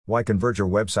Why convert your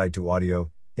website to audio?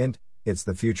 Hint, it's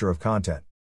the future of content.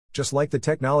 Just like the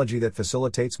technology that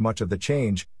facilitates much of the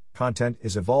change, content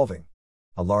is evolving.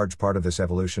 A large part of this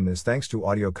evolution is thanks to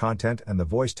audio content and the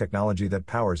voice technology that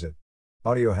powers it.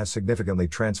 Audio has significantly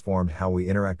transformed how we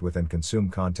interact with and consume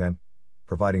content,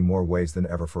 providing more ways than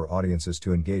ever for audiences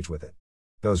to engage with it.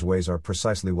 Those ways are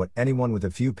precisely what anyone with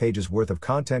a few pages worth of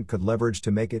content could leverage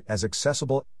to make it as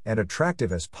accessible and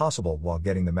attractive as possible while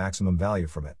getting the maximum value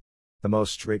from it. The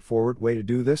most straightforward way to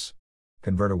do this?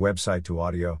 Convert a website to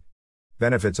audio.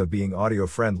 Benefits of being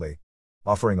audio-friendly.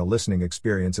 Offering a listening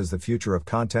experience is the future of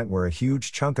content where a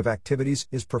huge chunk of activities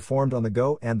is performed on the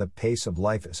go and the pace of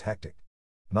life is hectic.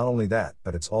 Not only that,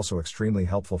 but it's also extremely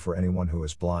helpful for anyone who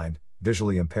is blind,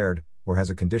 visually impaired, or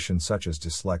has a condition such as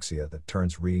dyslexia that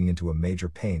turns reading into a major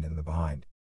pain in the behind.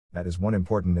 That is one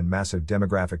important and massive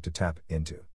demographic to tap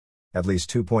into. At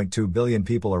least 2.2 billion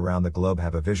people around the globe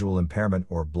have a visual impairment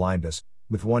or blindness,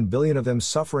 with 1 billion of them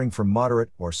suffering from moderate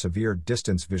or severe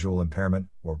distance visual impairment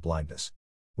or blindness.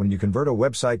 When you convert a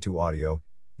website to audio,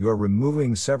 you are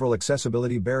removing several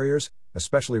accessibility barriers,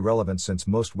 especially relevant since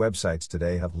most websites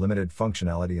today have limited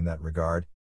functionality in that regard.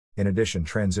 In addition,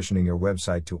 transitioning your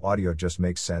website to audio just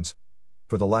makes sense,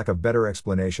 for the lack of better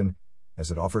explanation,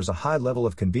 as it offers a high level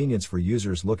of convenience for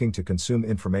users looking to consume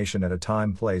information at a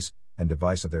time, place, and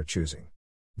device of their choosing.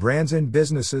 Brands and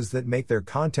businesses that make their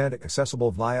content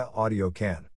accessible via audio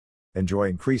can enjoy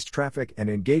increased traffic and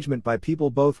engagement by people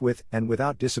both with and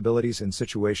without disabilities in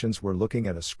situations where looking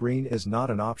at a screen is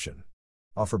not an option.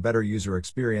 Offer better user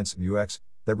experience (UX)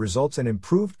 that results in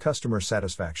improved customer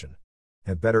satisfaction.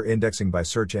 Have better indexing by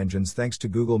search engines thanks to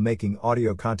Google making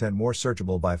audio content more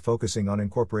searchable by focusing on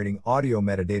incorporating audio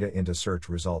metadata into search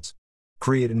results.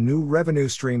 Create a new revenue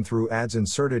stream through ads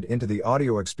inserted into the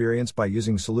audio experience by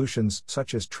using solutions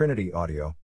such as Trinity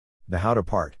Audio. The how to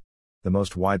part. The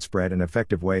most widespread and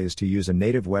effective way is to use a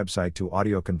native website to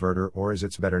audio converter, or as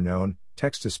it's better known,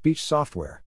 text-to-speech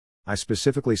software. I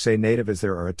specifically say native as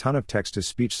there are a ton of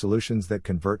text-to-speech solutions that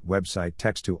convert website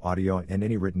text to audio and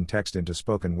any written text into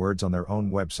spoken words on their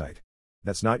own website.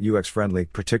 That's not UX-friendly,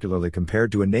 particularly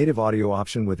compared to a native audio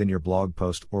option within your blog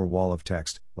post or wall of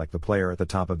text, like the player at the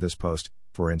top of this post,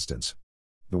 for instance.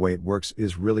 The way it works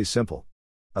is really simple.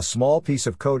 A small piece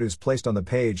of code is placed on the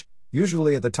page,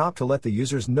 usually at the top to let the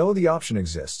users know the option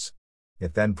exists.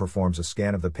 It then performs a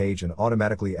scan of the page and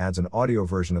automatically adds an audio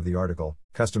version of the article.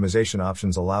 Customization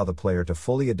options allow the player to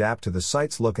fully adapt to the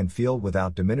site's look and feel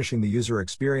without diminishing the user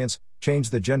experience, change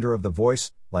the gender of the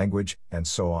voice, language, and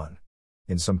so on.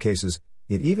 In some cases,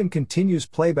 it even continues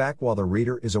playback while the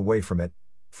reader is away from it,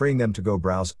 freeing them to go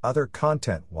browse other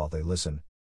content while they listen.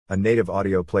 A native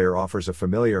audio player offers a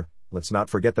familiar, let's not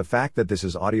forget the fact that this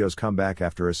is audio's comeback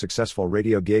after a successful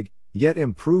radio gig, yet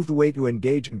improved way to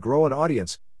engage and grow an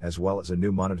audience, as well as a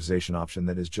new monetization option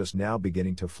that is just now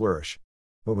beginning to flourish.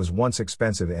 What was once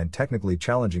expensive and technically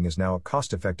challenging is now a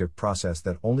cost-effective process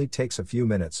that only takes a few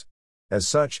minutes. As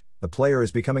such, the player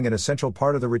is becoming an essential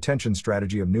part of the retention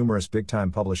strategy of numerous big-time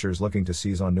publishers looking to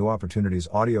seize on new opportunities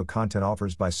audio content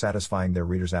offers by satisfying their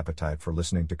readers' appetite for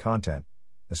listening to content,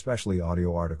 especially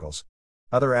audio articles.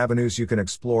 Other avenues you can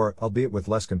explore, albeit with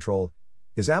less control,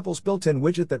 is Apple's built-in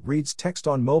widget that reads text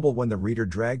on mobile when the reader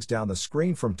drags down the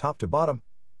screen from top to bottom,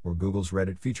 or Google's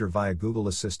Reddit feature via Google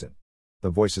Assistant. The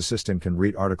voice assistant can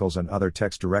read articles and other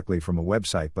text directly from a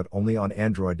website but only on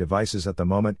Android devices at the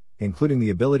moment, including the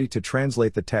ability to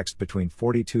translate the text between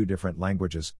 42 different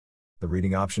languages. The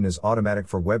reading option is automatic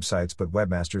for websites, but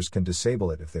webmasters can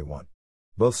disable it if they want.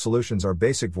 Both solutions are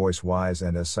basic voice-wise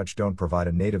and as such don't provide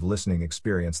a native listening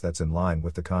experience that's in line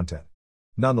with the content.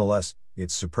 Nonetheless,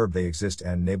 it's superb they exist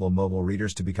and enable mobile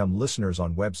readers to become listeners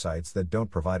on websites that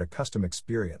don't provide a custom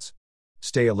experience.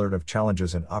 Stay alert of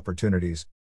challenges and opportunities.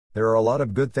 There are a lot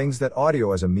of good things that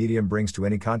audio as a medium brings to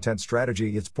any content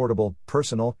strategy. It's portable,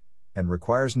 personal, and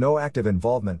requires no active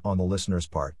involvement on the listener's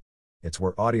part. It's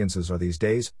where audiences are these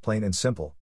days, plain and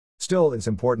simple. Still, it's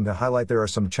important to highlight there are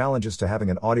some challenges to having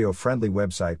an audio-friendly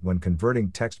website when converting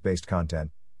text-based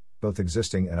content, both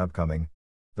existing and upcoming.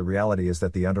 The reality is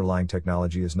that the underlying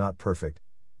technology is not perfect,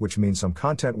 which means some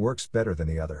content works better than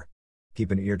the other.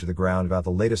 Keep an ear to the ground about the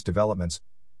latest developments,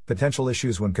 potential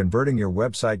issues when converting your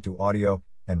website to audio,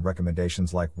 and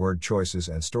recommendations like word choices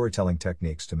and storytelling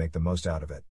techniques to make the most out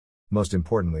of it. Most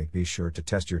importantly, be sure to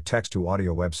test your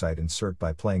text-to-audio website insert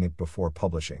by playing it before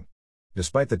publishing.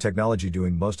 Despite the technology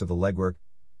doing most of the legwork,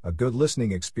 a good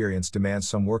listening experience demands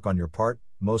some work on your part,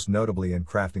 most notably in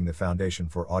crafting the foundation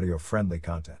for audio-friendly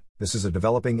content. This is a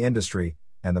developing industry,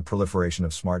 and the proliferation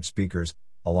of smart speakers,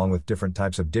 along with different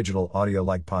types of digital audio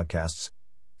like podcasts,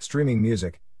 streaming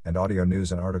music, and audio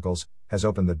news and articles, has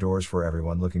opened the doors for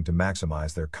everyone looking to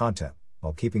maximize their content,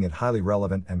 while keeping it highly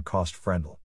relevant and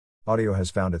cost-friendly. Audio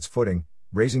has found its footing,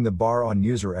 raising the bar on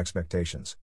user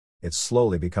expectations. It's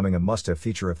slowly becoming a must-have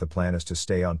feature if the plan is to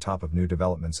stay on top of new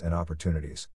developments and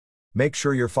opportunities. Make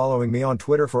sure you're following me on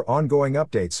Twitter for ongoing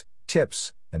updates,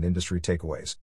 tips, and industry takeaways.